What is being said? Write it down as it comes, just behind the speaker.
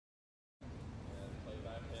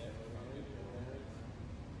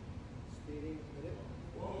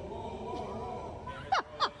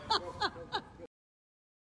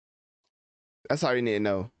That's all you need to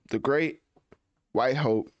know. The great white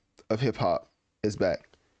hope of hip hop is back,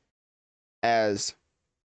 as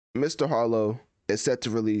Mr. Harlow is set to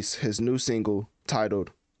release his new single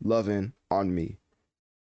titled Lovin' on Me.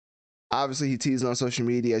 Obviously, he teased on social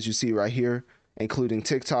media, as you see right here, including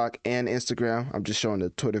TikTok and Instagram. I'm just showing the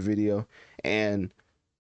Twitter video. And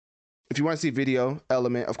if you want to see video,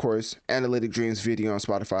 Element, of course, Analytic Dreams video on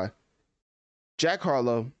Spotify. Jack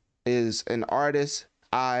Harlow is an artist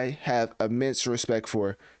I have immense respect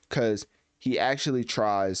for because he actually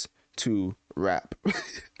tries to rap.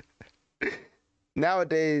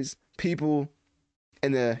 Nowadays, people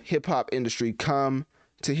in the hip hop industry come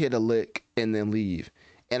to hit a lick and then leave.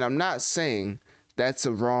 And I'm not saying that's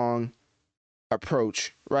a wrong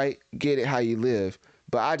approach, right? Get it how you live.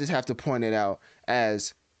 But I just have to point it out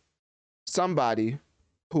as somebody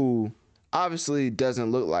who obviously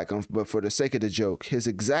doesn't look like him, but for the sake of the joke, his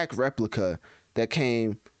exact replica that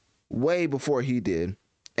came way before he did.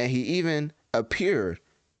 And he even appeared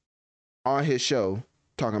on his show,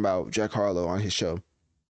 talking about Jack Harlow on his show.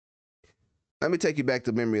 Let me take you back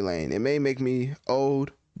to memory lane. It may make me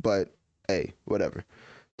old, but hey, whatever.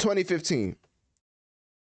 2015,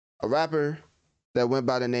 a rapper that went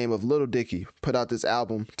by the name of Lil Dicky put out this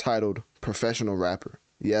album titled Professional Rapper.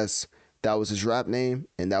 Yes, that was his rap name,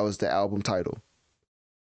 and that was the album title.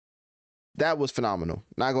 That was phenomenal.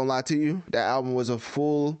 Not gonna lie to you, that album was a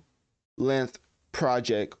full length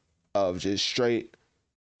project of just straight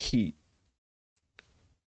heat.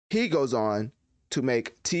 He goes on to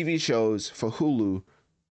make TV shows for Hulu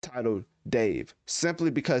titled Dave,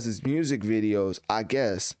 simply because his music videos, I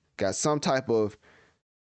guess, got some type of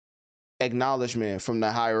acknowledgement from the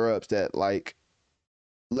higher ups that like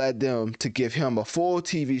led them to give him a full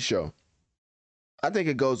TV show. I think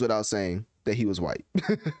it goes without saying that he was white.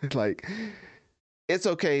 Like, it's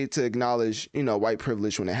okay to acknowledge, white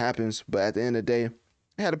privilege when it happens, but at the end of the day,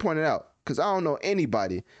 I had to point it out because I don't know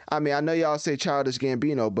anybody. I mean, I know y'all say Childish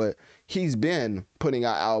Gambino, but he's been putting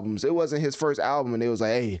out albums. It wasn't his first album, and it was like,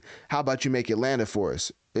 hey, how about you make Atlanta for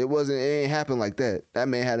us? It ain't happened like that. That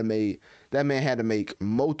man had to make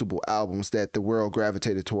multiple albums that the world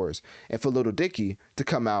gravitated towards. And for Lil Dicky to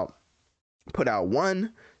come out, put out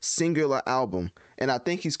one singular album, and I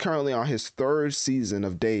think he's currently on his third season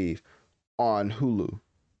of Dave on Hulu.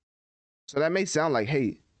 So that may sound like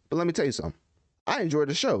hate, but let me tell you something. I enjoyed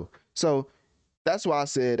the show. So that's why I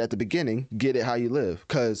said at the beginning, get it how you live.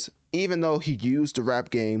 Because even though he used the rap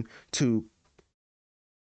game to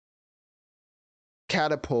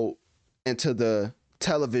catapult into the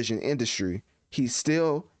television industry, he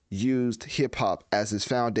still used hip hop as his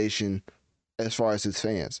foundation as far as his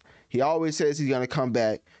fans. He always says he's going to come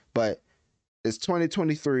back, but it's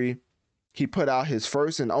 2023. He put out his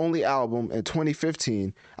first and only album in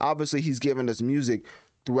 2015. Obviously, he's given us music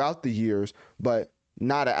throughout the years, but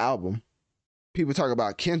not an album. People talk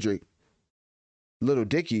about Kendrick. Lil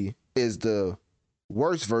Dicky is the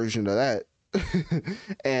worst version of that.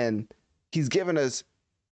 And he's given us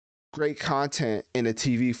great content in a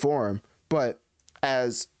TV form, but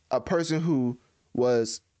as a person who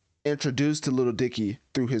was introduced to Lil Dicky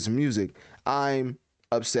through his music, I'm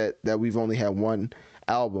upset that we've only had one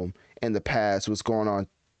album in the past, what's going on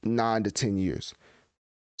 9 to 10 years.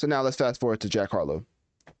 So now let's fast forward to Jack Harlow.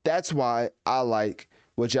 That's why I like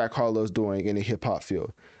what Jack Harlow's doing in the hip hop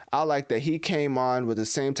field. I like that he came on with the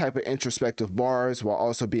same type of introspective bars while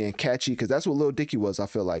also being catchy, because that's what Lil Dicky was, I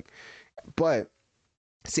feel like. But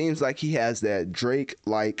seems like he has that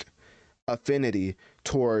Drake-like affinity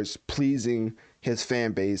towards pleasing his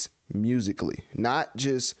fan base musically, not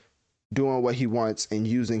just doing what he wants and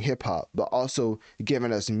using hip hop, but also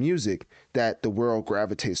giving us music that the world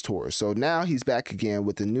gravitates towards. So now he's back again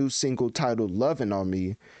with a new single titled Lovin' on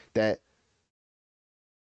Me that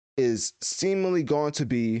is seemingly going to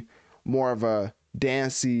be more of a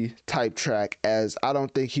dancey type track, as I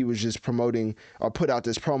don't think he was just promoting or put out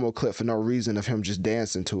this promo clip for no reason of him just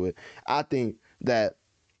dancing to it. I think that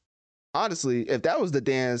honestly, if that was the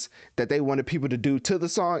dance that they wanted people to do to the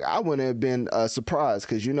song, I wouldn't have been surprised,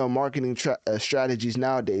 because marketing strategies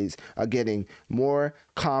nowadays are getting more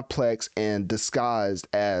complex and disguised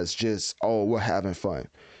as just, oh, we're having fun.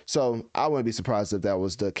 So I wouldn't be surprised if that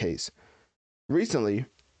was the case. Recently,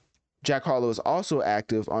 Jack Harlow is also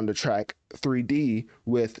active on the track 3D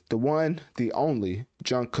with the one, the only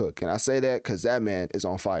Jungkook. And I say that because that man is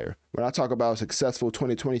on fire. When I talk about successful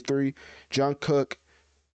 2023, Jungkook,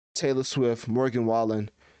 Taylor Swift, Morgan Wallen,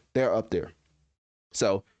 they're up there.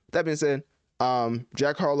 So that being said,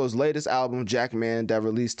 Jack Harlow's latest album, Jackman, that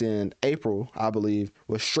released in April, I believe,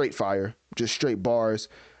 was straight fire, just straight bars.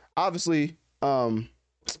 Obviously, let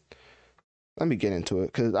let me get into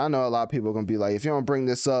it because I know a lot of people are going to be like, if you don't bring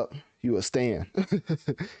this up, you a stan.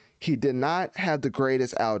 He did not have the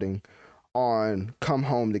greatest outing on Come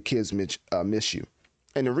Home, the Kids Miss You.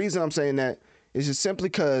 And the reason I'm saying that is just simply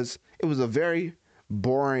because it was a very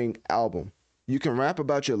boring album. You can rap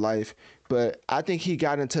about your life, but I think he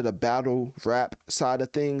got into the battle rap side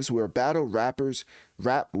of things where battle rappers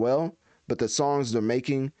rap well, but the songs they're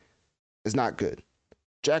making is not good.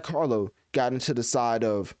 Jack Harlow got into the side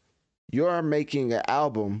of you're making an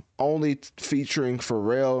album only featuring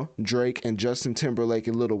Pharrell, Drake, and Justin Timberlake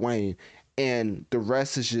and Lil Wayne, and the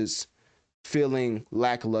rest is just feeling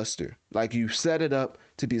lackluster. Like you set it up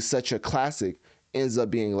to be such a classic, ends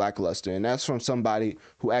up being lackluster. And that's from somebody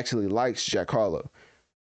who actually likes Jack Harlow.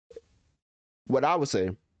 What I would say,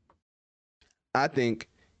 I think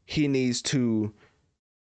he needs to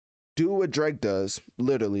do what Drake does,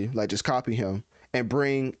 literally, like just copy him, and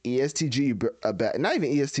bring ESTG back. Not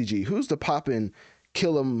even ESTG. Who's the poppin'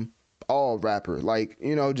 kill 'em all rapper? Like,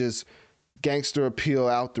 you know, just gangster appeal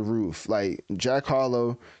out the roof. Like Jack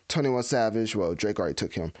Harlow, 21 Savage. Well, Drake already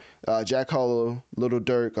took him. Jack Harlow, Lil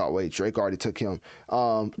Durk. Oh, wait, Drake already took him.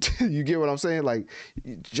 You get what I'm saying? Like,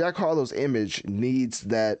 Jack Harlow's image needs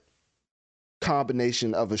that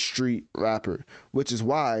combination of a street rapper, which is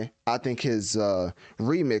why I think his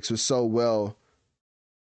remix was so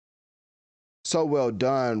well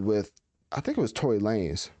done with, I think it was Tory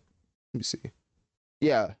Lanez. Let me see.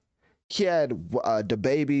 Yeah. He had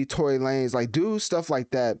DaBaby, Tory Lanez, like do stuff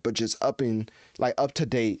like that, but just up to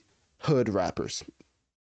date hood rappers.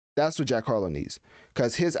 That's what Jack Harlow needs.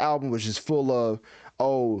 Because his album was just full of,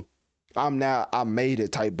 oh, I made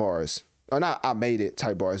it type bars. Or not I made it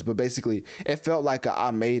type bars, but basically it felt like a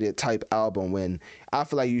I made it type album when I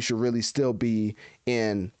feel like you should really still be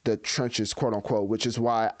in the trenches, quote unquote, which is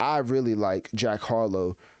why I really like Jack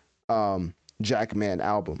Harlow, Jack Man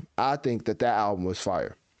album. I think that album was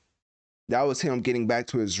fire. That was him getting back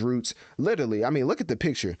to his roots. Literally, I mean, look at the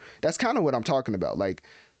picture. That's kind of what I'm talking about. Like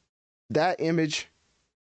that image,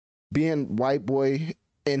 being white boy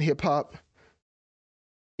in hip hop,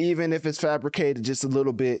 even if it's fabricated just a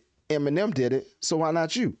little bit, Eminem did it, so why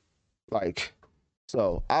not you? Like,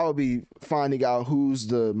 so I will be finding out who's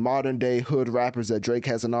the modern day hood rappers that Drake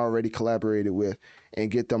hasn't already collaborated with and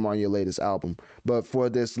get them on your latest album. But for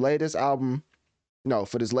this latest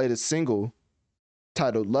single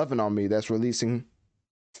titled Lovin' on Me that's releasing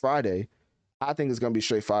Friday, I think it's going to be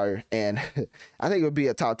straight fire. And I think it would be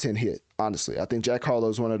a top 10 hit, honestly. I think Jack Harlow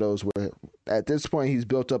is one of those where at this point he's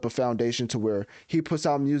built up a foundation to where he puts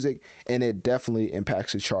out music and it definitely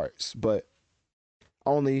impacts the charts. But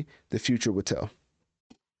only the future would tell.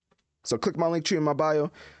 So click my link tree in my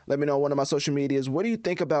bio. Let me know on one of my social medias. What do you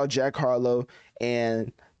think about Jack Harlow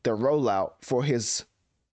and the rollout for his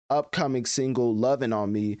upcoming single Lovin'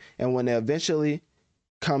 on Me? And when it eventually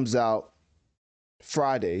comes out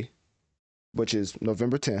Friday, which is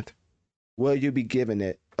November 10th, will you be giving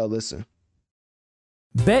it a listen?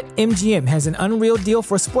 BetMGM has an unreal deal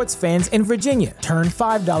for sports fans in Virginia. Turn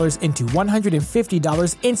 $5 into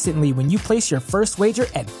 $150 instantly when you place your first wager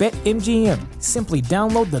at BetMGM. Simply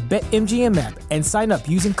download the BetMGM app and sign up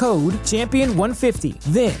using code Champion150.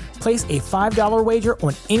 Then, place a $5 wager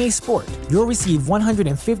on any sport. You'll receive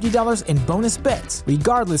 $150 in bonus bets,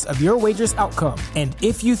 regardless of your wager's outcome. And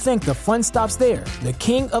if you think the fun stops there, the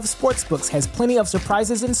king of sportsbooks has plenty of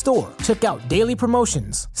surprises in store. Check out daily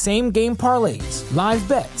promotions, same-game parlays, live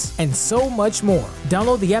bets, and so much more.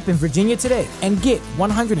 Download the app in Virginia today and get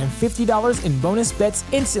 $150 in bonus bets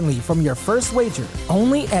instantly from your first wager.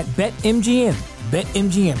 Only at BetMGM.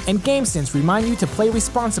 BetMGM and GameSense remind you to play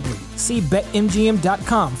responsibly. See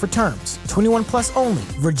BetMGM.com for terms. 21 plus only.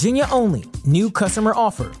 Virginia only. New customer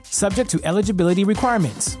offer. Subject to eligibility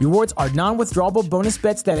requirements. Rewards are non-withdrawable bonus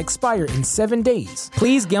bets that expire in 7 days.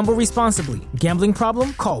 Please gamble responsibly. Gambling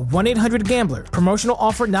problem? Call 1-800-GAMBLER. Promotional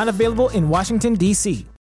offer not available in Washington, D.C.